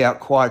burnt out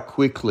quite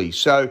quickly.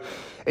 So,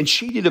 and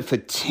she did it for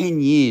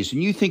 10 years.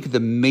 And you think of the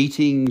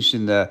meetings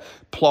and the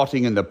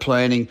plotting and the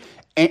planning.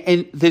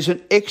 And there's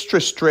an extra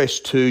stress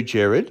too,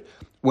 Jared,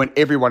 when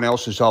everyone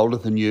else is older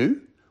than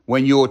you.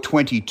 When you're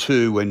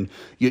 22 and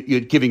you're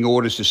giving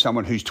orders to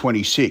someone who's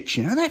 26,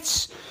 you know,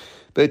 that's...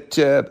 But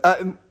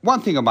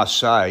one thing I must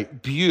say,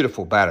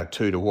 beautiful batter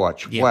too to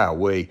watch. Yeah.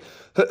 Wow,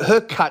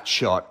 her cut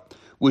shot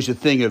was a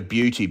thing of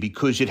beauty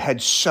because it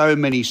had so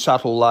many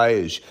subtle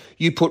layers.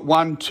 You put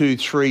 1, 2,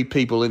 3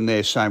 people in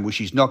there saying, well,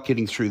 she's not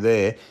getting through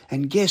there.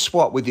 And guess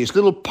what? With this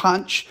little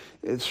punch,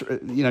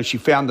 you know, she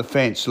found the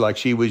fence. Like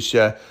she was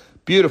a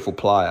beautiful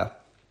player.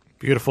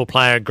 Beautiful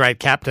player, great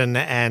captain,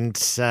 and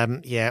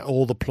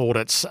all the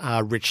plaudits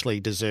are richly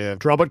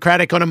deserved. Robert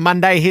Craddock on a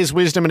Monday, his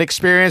wisdom and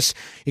experience.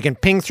 You can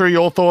ping through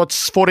your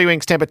thoughts, 40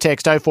 Winks temper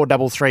text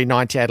 0433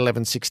 98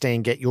 11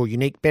 16. Get your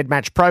unique bed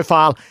match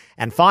profile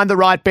and find the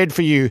right bed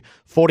for you.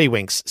 40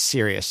 Winks,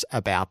 serious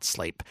about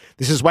sleep.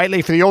 This is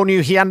Waitley for the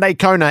all-new Hyundai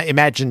Kona,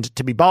 imagined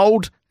to be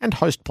bold and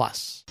Host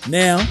Plus.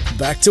 Now,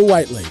 back to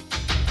Waitley.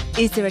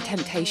 Is there a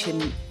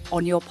temptation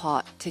on your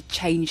part to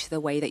change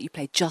the way that you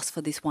play just for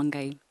this one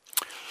game?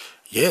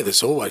 Yeah,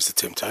 there's always the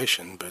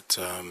temptation, but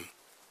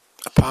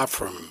apart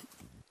from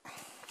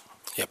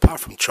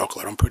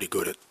chocolate, I'm pretty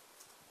good at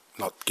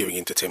not giving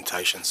in to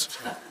temptations.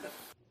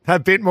 A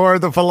bit more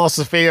of the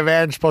philosophy of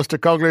Ange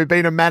Postecoglou.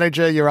 Being a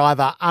manager, you're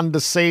either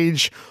under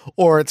siege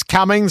or it's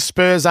coming.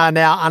 Spurs are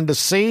now under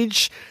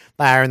siege.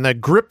 They are in the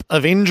grip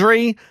of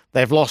injury.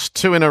 They've lost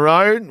 2 in a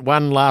row.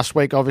 One last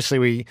week,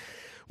 obviously,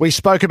 we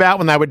spoke about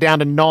when they were down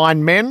to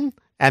 9 men.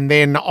 And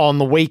then on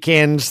the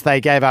weekends, they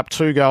gave up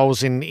 2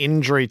 goals in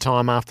injury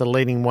time after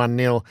leading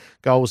 1-0,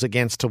 goals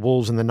against to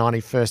Wolves in the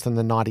 91st and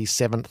the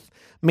 97th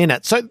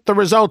minute. So the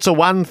results are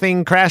one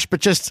thing, Crash, but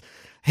just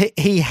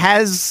he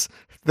has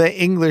the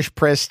English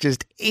press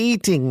just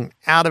eating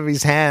out of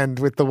his hand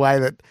with the way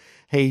that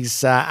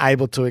he's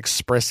able to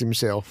express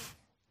himself.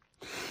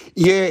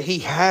 Yeah, he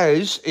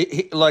has.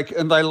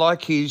 And they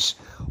like his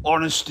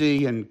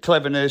honesty and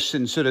cleverness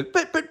and sort of,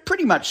 but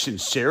pretty much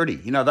sincerity.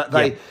 You know, that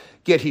they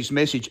get his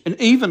message. And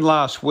even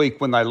last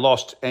week when they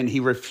lost, and he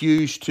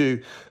refused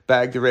to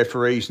bag the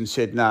referees and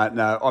said,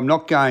 "No, I'm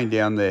not going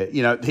down there."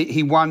 You know,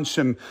 he won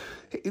some.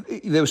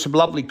 There were some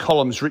lovely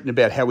columns written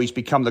about how he's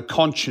become the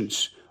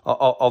conscience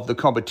of the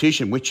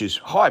competition, which is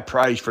high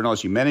praise for an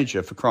Aussie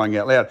manager, for crying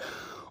out loud.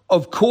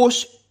 Of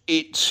course,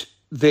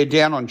 they're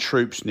down on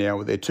troops now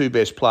with their two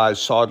best players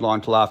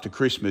sidelined till after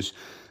Christmas.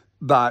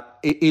 But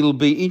it'll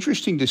be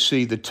interesting to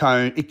see the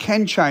tone. It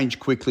can change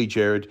quickly,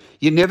 Jared.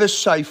 You're never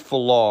safe for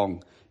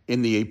long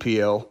in the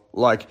EPL.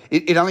 Like,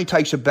 it only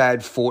takes a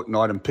bad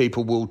fortnight and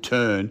people will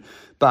turn.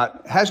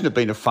 But hasn't it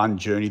been a fun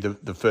journey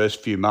the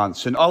first few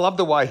months? And I love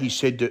the way he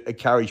said to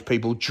encourage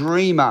people,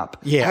 dream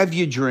up, have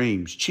your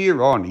dreams,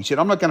 cheer on. He said,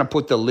 I'm not going to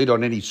put the lid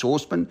on any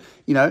saucepan,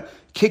 you know,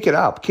 kick it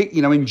up,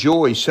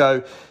 enjoy.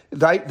 So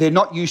they're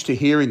not used to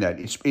hearing that.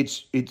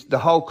 It's the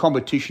whole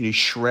competition is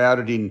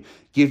shrouded in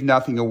give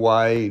nothing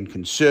away and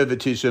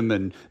conservatism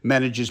and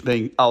managers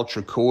being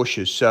ultra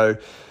cautious. So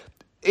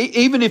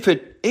even if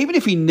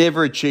he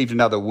never achieved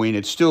another win,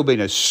 it's still been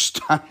a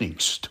stunning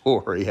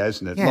story,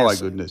 hasn't it? Yes. My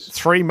goodness.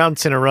 3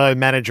 months in a row,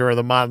 manager of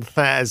the month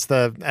as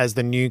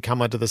the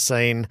newcomer to the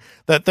scene.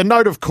 The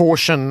note of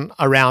caution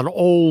around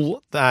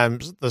all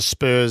the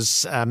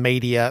Spurs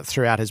media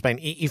throughout has been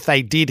if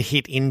they did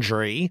hit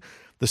injury,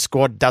 the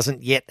squad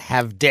doesn't yet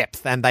have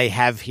depth, and they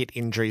have hit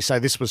injury. So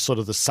this was sort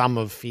of the sum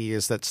of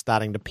fears that's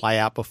starting to play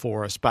out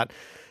before us. But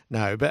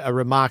a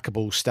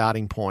remarkable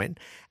starting point.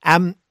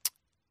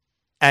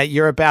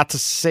 You're about to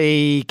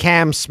see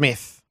Cam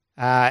Smith.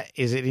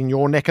 Is it in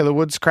your neck of the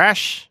woods,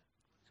 Crash?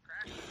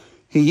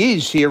 He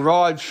is. He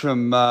arrived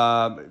from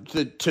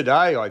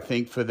today, I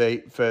think,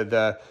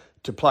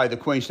 to play the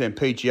Queensland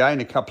PGA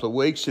in a couple of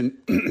weeks.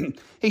 And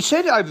he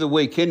said over the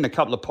weekend in a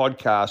couple of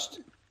podcasts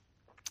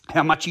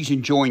how much he's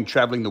enjoying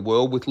travelling the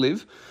world with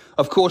Liv.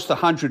 Of course, the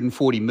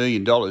 $140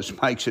 million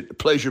makes it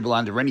pleasurable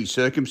under any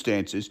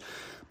circumstances.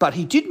 But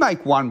he did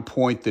make one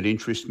point that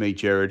interests me,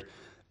 Jared,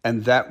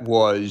 and that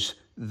was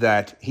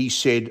that he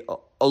said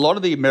a lot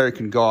of the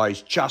American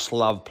guys just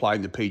love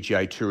playing the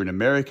PGA Tour in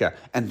America,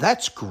 and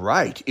that's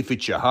great if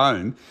it's your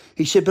home.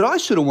 He said, but I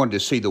sort of wanted to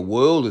see the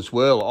world as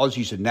well.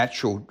 Aussies are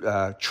natural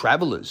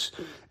travellers.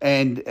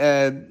 And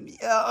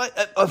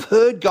I've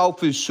heard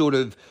golfers sort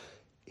of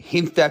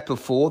hint that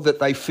before, that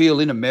they feel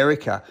in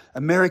America,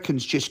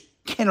 Americans just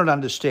cannot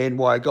understand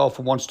why a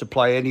golfer wants to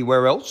play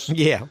anywhere else.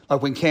 Yeah.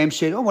 Like when Cam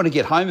said, I want to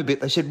get home a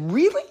bit, they said,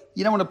 really?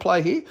 You don't want to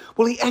play here?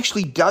 Well, he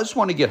actually does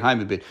want to get home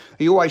a bit.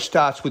 He always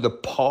starts with a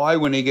pie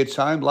when he gets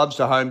home, loves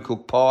the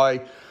home-cooked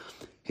pie.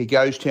 He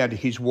goes down to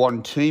his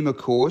one team, of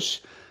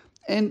course,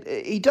 and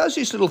he does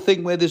this little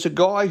thing where there's a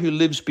guy who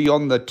lives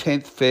beyond the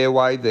 10th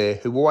fairway there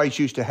who always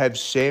used to have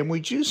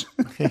sandwiches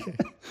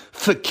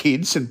for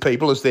kids and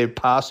people as they're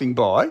passing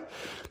by.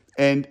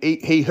 And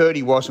he heard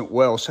he wasn't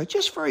well. So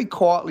just very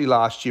quietly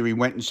last year he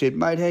went and said,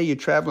 mate, how you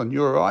travelling?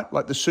 You all right?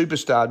 Like the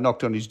superstar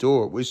knocked on his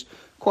door. It was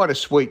quite a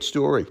sweet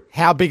story.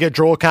 How big a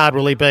draw card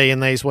will he be in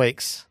these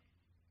weeks?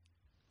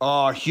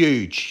 Oh,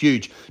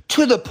 huge.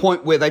 To the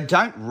point where they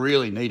don't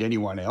really need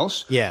anyone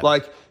else. Yeah.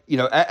 Like, you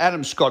know,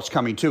 Adam Scott's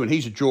coming too, and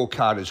he's a draw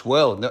card as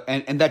well.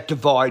 And that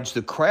divides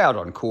the crowd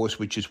on course,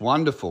 which is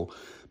wonderful.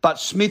 But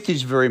Smith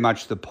is very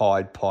much the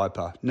Pied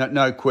Piper.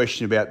 No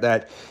question about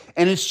that.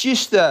 And it's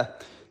just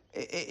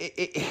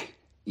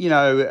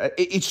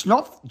it's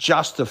not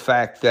just the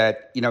fact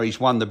that, you know, he's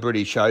won the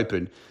British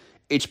Open.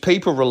 It's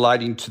people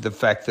relating to the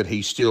fact that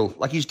he's still,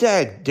 like his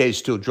dad, Des,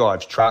 still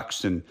drives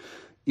trucks, and,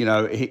 you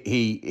know,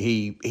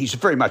 he's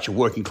very much a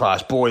working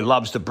class boy,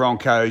 loves the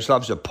Broncos,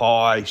 loves a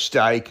pie,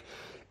 steak.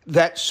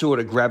 That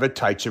sort of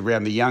gravitates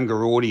around the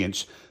younger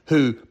audience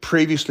who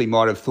previously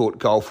might have thought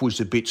golf was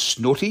a bit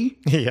snooty.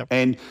 Yep.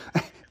 And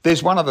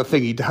there's one other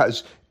thing he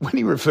does. When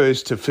he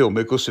refers to Phil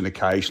Mickelson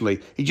occasionally,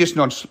 he just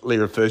nonchalantly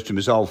refers to him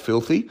as old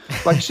filthy.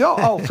 Like, he said,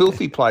 old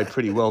filthy played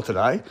pretty well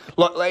today.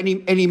 Like,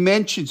 and he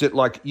mentions it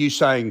like you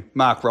saying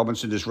Mark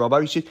Robinson as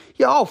Robbo. He said,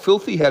 yeah, old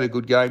filthy had a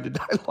good game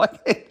today.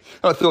 Like,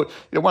 I thought,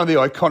 you know, one of the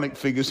iconic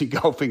figures in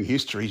golfing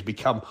history has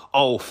become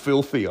old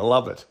filthy. I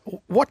love it.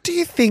 What do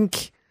you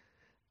think?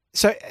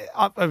 So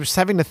I was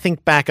having to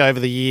think back over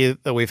the year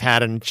that we've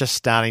had and just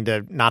starting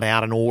to nut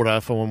out an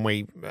order for when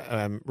we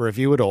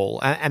review it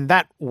all. And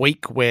that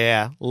week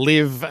where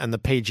Liv and the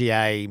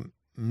PGA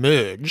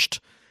merged,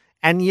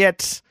 and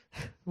yet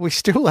we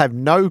still have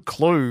no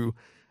clue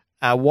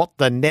what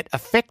the net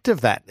effect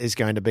of that is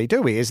going to be,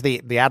 do we? Is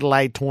the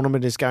Adelaide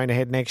tournament is going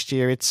ahead next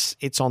year.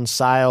 It's on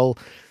sale,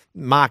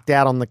 marked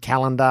out on the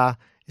calendar.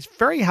 It's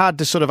very hard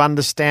to sort of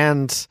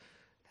understand.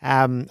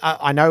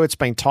 I know it's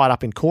been tied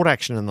up in court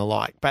action and the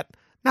like, but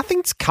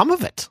nothing's come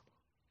of it.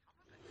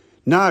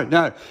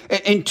 No.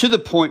 And to the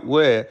point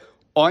where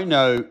I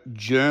know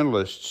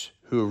journalists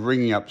who are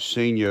ringing up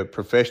senior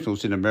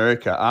professionals in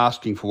America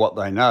asking for what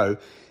they know,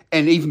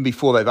 and even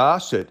before they've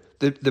asked it,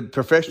 the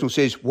professional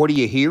says, what are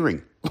you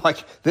hearing?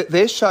 Like,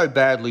 they're so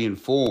badly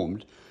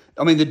informed.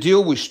 I mean, the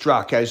deal was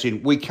struck as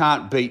in you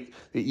can't beat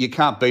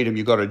them,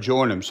 you've got to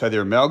join them, so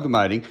they're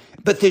amalgamating.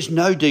 But there's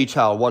no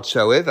detail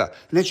whatsoever.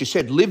 And as you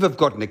said, Liv have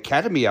got an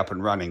academy up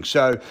and running.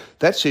 So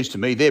that says to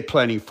me they're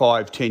planning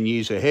 5-10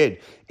 years ahead.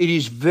 It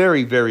is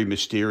very, very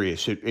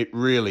mysterious. It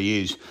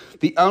really is.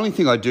 The only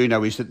thing I do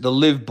know is that the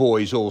Liv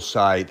boys all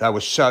say they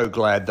were so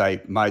glad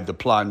they made the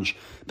plunge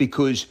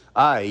because,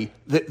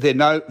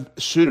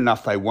 soon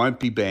enough they won't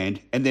be banned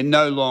and they're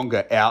no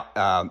longer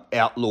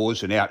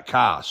outlaws and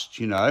outcasts,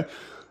 you know.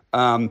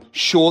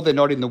 Sure, they're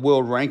not in the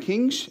world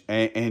rankings,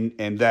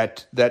 and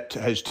that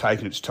has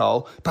taken its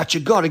toll. But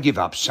you've got to give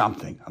up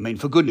something. I mean,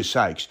 for goodness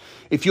sakes,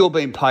 if you're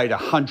being paid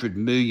 $100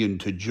 million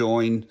to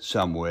join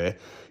somewhere,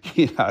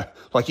 you know,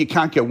 like you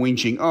can't go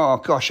whinging. Oh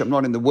gosh, I'm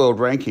not in the world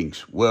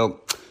rankings. Well,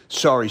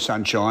 sorry,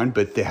 sunshine,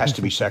 but there has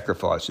to be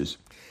sacrifices.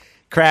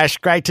 Crash,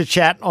 great to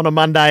chat on a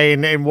Monday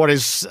in what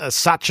is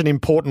such an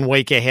important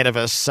week ahead of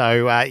us.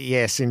 So,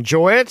 yes,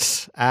 enjoy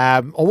it.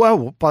 By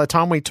the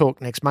time we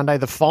talk next Monday,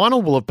 the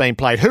final will have been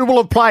played. Who will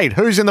have played?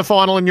 Who's in the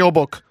final in your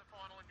book?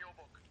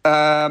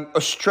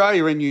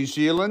 Australia and New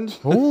Zealand,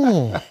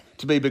 to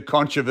be a bit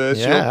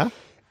controversial. Yeah.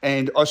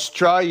 And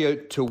Australia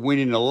to win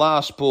in a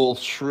last ball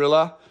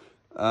thriller,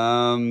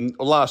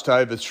 last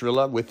over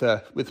thriller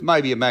with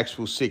maybe a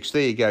Maxwell 6.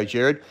 There you go,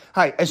 Jared.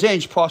 Hey, as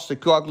Ange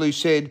Postecoglou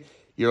said,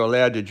 you're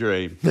allowed to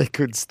dream.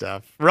 Good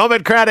stuff.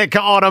 Robert Craddock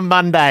on a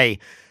Monday.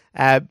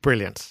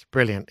 Brilliant.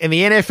 In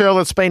the NFL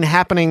that's been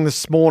happening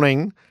this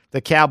morning,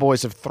 the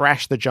Cowboys have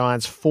thrashed the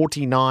Giants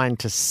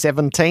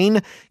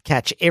 49-17.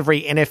 Catch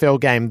every NFL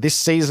game this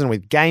season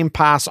with Game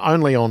Pass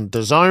only on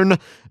DAZN.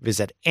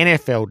 Visit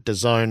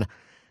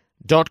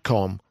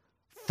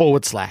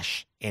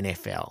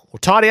nfldazn.com/NFL. We'll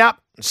tidy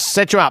up and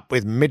set you up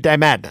with Midday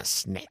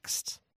Madness next.